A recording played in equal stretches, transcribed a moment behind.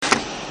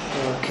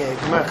Okay,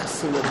 Gmar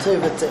Chasima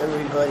Tova to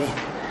everybody.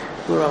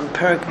 We're on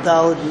Perek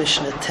Daled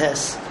Mishnah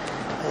Tes.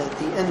 At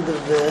the end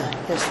of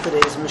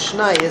yesterday's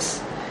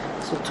Mishnayos,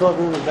 so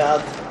talking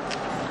about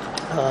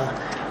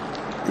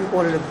in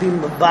order to be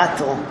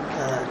Mabatal,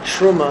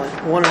 Truma,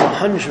 1 in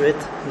 100,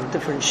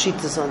 different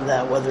shitas on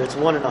that, whether it's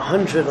 1 in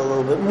 100, a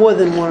little bit more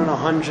than 1 in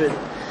 100.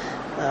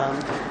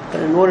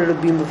 But in order to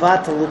be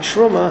Mabatal the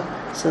Truma,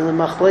 so the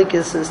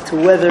Machlekes as to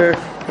whether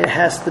it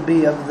has to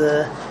be of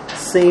the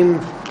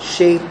same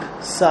shape,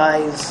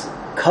 size,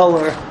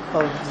 color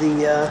of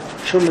the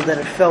truma that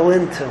it fell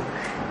into.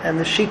 And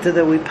the shita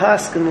that we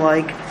paskin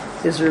like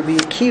is Rabbi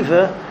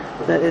Akiva,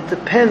 that it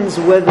depends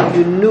whether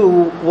you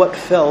knew what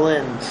fell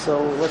in.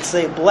 So let's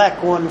say a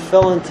black one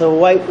fell into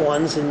white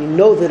ones and you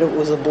know that it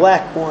was a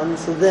black one,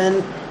 so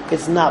then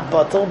it's not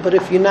batal. But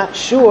if you're not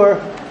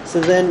sure, so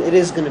then it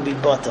is going to be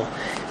batal.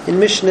 In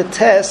Mishnah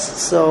Tes,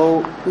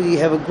 so we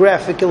have a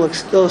graphical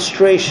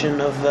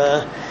illustration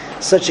of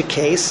such a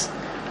case.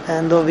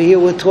 And over here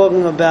we're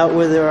talking about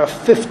where there are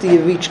 50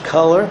 of each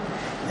color,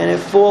 and it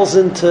falls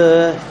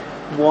into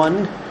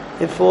one.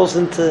 It falls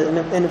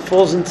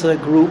into a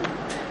group.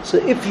 So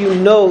if you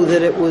know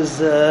that it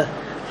was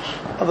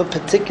of a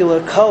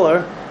particular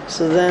color,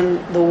 so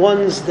then the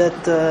ones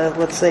that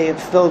let's say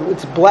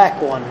it's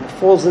black one, it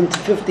falls into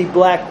 50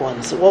 black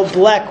ones. So all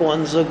black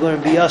ones are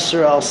going to be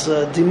asur al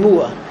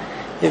dimua.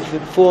 If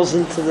it falls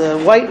into the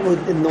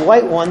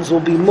white ones will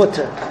be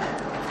mutter.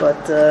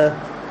 But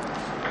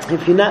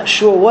if you're not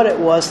sure what it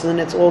was, then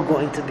it's all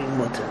going to be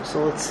mutter.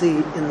 So let's see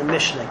in the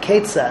Mishnah.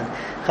 Ketzad,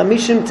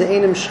 chamishim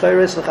te'enim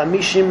shcheres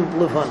v'chamishim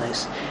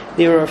levanes.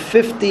 There are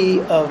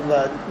 50 of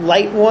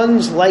light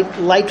ones,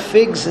 light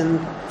figs,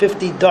 and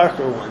 50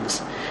 darker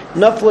ones.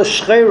 Nafla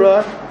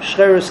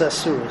shcheres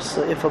asuras.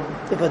 So if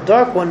a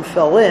dark one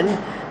fell in,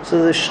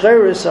 so the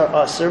shcheres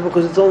are asur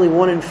because it's only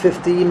 1 in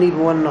 50. You need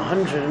 1 in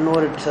 100 in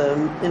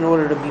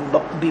order to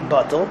be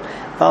batal.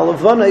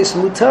 V'alavanes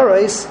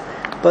mutarais.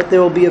 But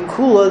there will be a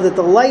kula that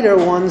the lighter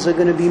ones are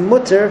going to be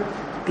mutter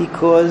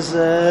because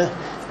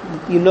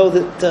you know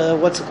that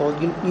what's it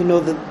called? You know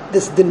that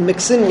this didn't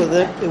mix in with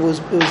it. It was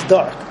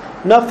dark.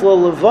 Nafla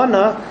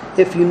levana,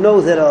 if you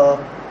know that a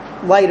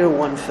lighter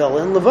one fell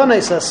in, levana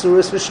is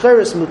asuras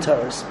v'shcheres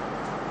mutaris.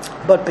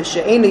 But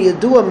b'she'ena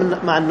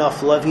yadua ma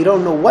nafla, if you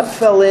don't know what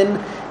fell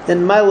in,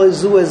 then ma'la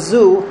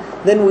zu,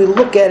 then we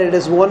look at it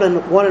as 1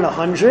 in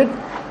 100,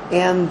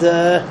 and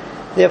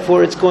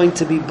therefore it's going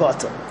to be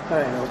batal. All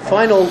right,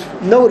 final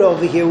note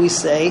over here we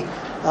say,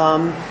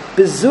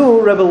 Bezu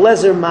Rebbe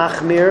Lezer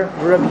Machmir,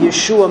 Rebbe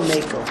Yeshua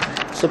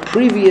Mekel. So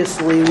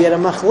previously we had a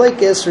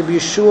Machlekes, Rebbe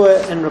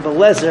Yeshua and Rebbe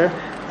Lezer.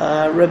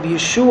 Rebbe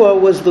Yeshua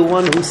was the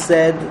one who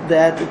said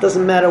that it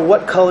doesn't matter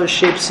what color,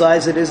 shape,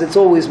 size it is, it's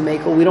always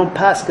Mekel. We don't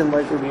paskin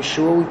like Rebbe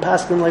Yeshua, we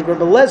paskin like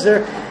Rebbe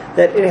Lezer,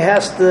 that it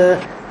has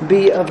to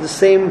be of the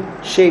same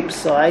shape,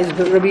 size.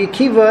 But Rebbe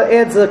Akiva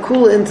adds a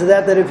kula into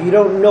that if you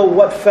don't know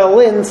what fell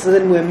in, so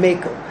then we're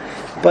Mekel.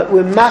 But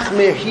we're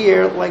machmir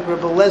here, like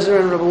Rebbe Lezer,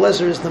 and Rebbe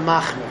Lezer is the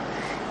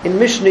machmir. In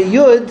Mishnah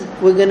Yud,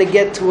 we're going to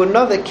get to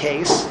another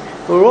case.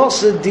 We're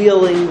also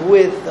dealing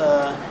with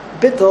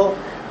bittul,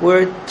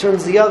 where it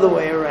turns the other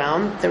way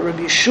around. That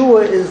Rabbi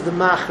Yeshua is the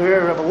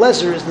machmir, Rebbe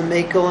Lezer is the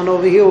mekel, and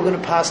over here we're going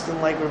to pass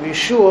them like Rabbi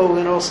Yeshua. We're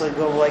going to also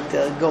go like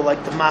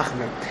the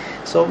machmir.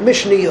 So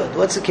Mishnah Yud.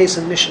 What's the case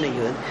of Mishnah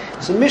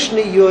Yud? So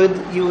Mishnah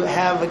Yud, you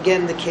have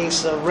again the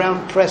case of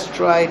round pressed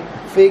dried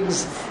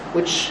figs,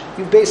 which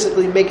you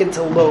basically make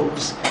into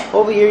loaves.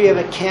 Over here you have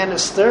a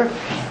canister,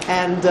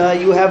 and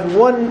you have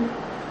one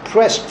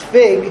pressed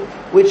fig,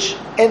 which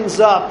ends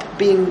up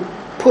being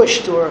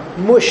pushed or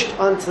mushed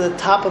onto the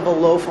top of a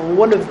loaf on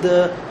one of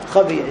the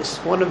chaviyos,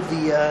 one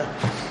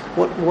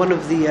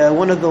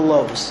of the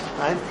loaves,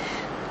 right?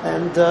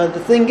 And the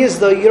thing is,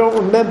 though, you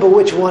don't remember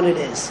which one it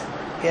is.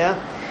 Yeah.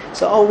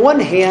 So on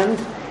one hand,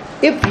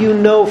 if you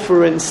know,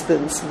 for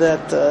instance,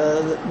 that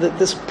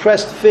this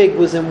pressed fig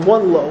was in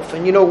one loaf,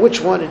 and you know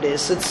which one it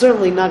is, it's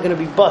certainly not going to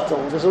be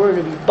batal. There's order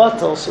to be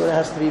batal, so it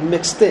has to be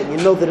mixed in. You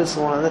know that it's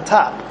the one on the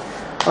top.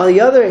 On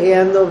the other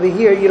hand, over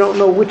here, you don't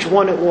know which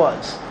one it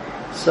was.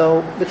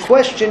 So the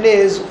question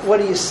is, what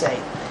do you say?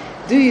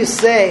 Do you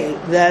say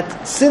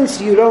that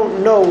since you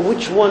don't know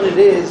which one it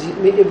is,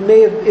 it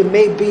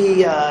may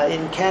be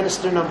in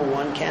canister number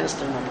 1,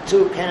 canister number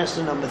 2,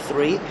 canister number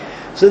 3,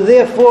 so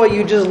therefore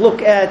you just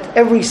look at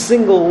every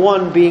single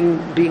one being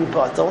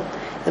batal,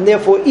 and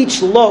therefore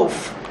each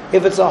loaf,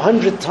 if it's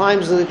 100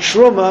 times the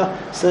truma,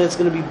 so it's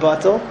going to be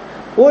batal?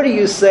 Or do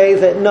you say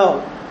that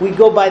no, we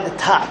go by the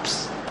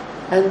tops,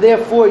 and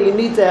therefore you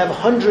need to have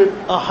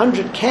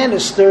 100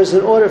 canisters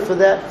in order for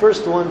that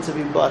first one to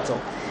be batal?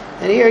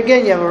 And here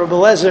again you have a Rebbe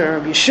Lezer and a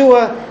Rebbe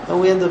Yeshua, and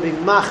we end up being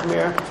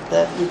machmir,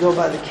 that we go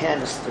by the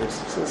canisters.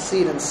 So let's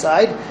see it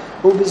inside.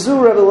 Ubezu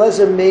Rebbe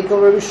Lezer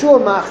mekel, Rebbe Yeshua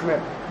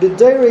machmir.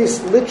 B'deiris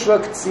litra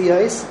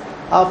k'tziyos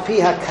al pi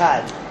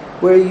hakad,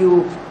 where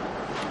you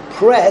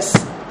press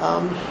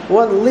 1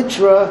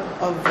 litra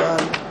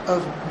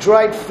of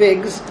dried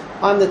figs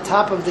on the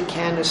top of the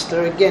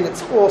canister. Again,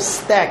 it's all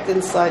stacked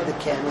inside the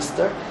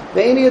canister.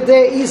 ve'eni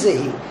yodei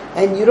izehi,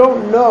 and you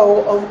don't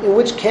know in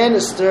which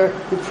canister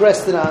you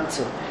pressed it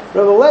onto.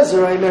 Rav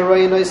Eliezer,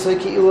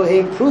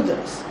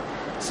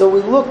 so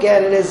we look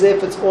at it as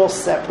if it's all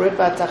separate.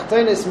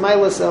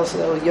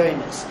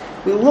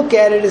 We look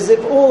at it as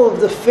if all of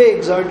the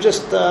figs are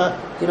just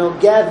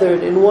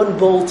gathered in one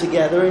bowl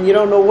together, and you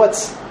don't know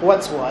what's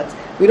what.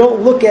 We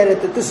don't look at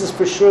it that this is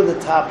for sure the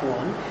top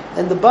one,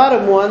 and the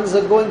bottom ones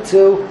are going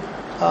to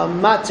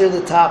matter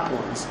the top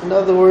ones. In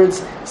other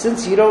words,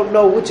 since you don't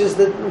know which is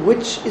the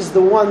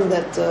one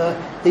that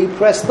you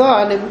pressed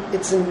on, and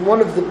it's in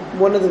one of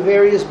the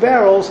various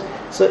barrels,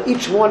 so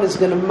each one is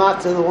going to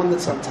matter the one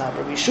that's on top.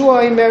 Rabbi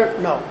Yeshua Omer,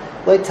 no.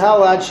 There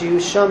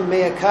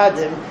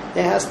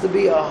has to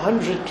be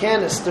 100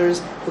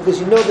 canisters, because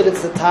you know that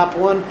it's the top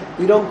one.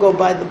 We don't go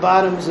by the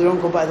bottoms, we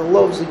don't go by the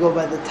loaves, we go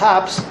by the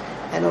tops.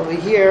 And over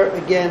here,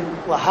 again,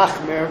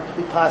 lahachmer,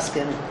 we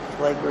paskin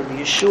like Rabbi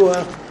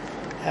Yeshua.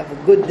 Have a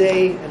good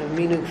day and a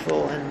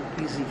meaningful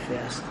and easy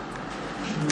fast.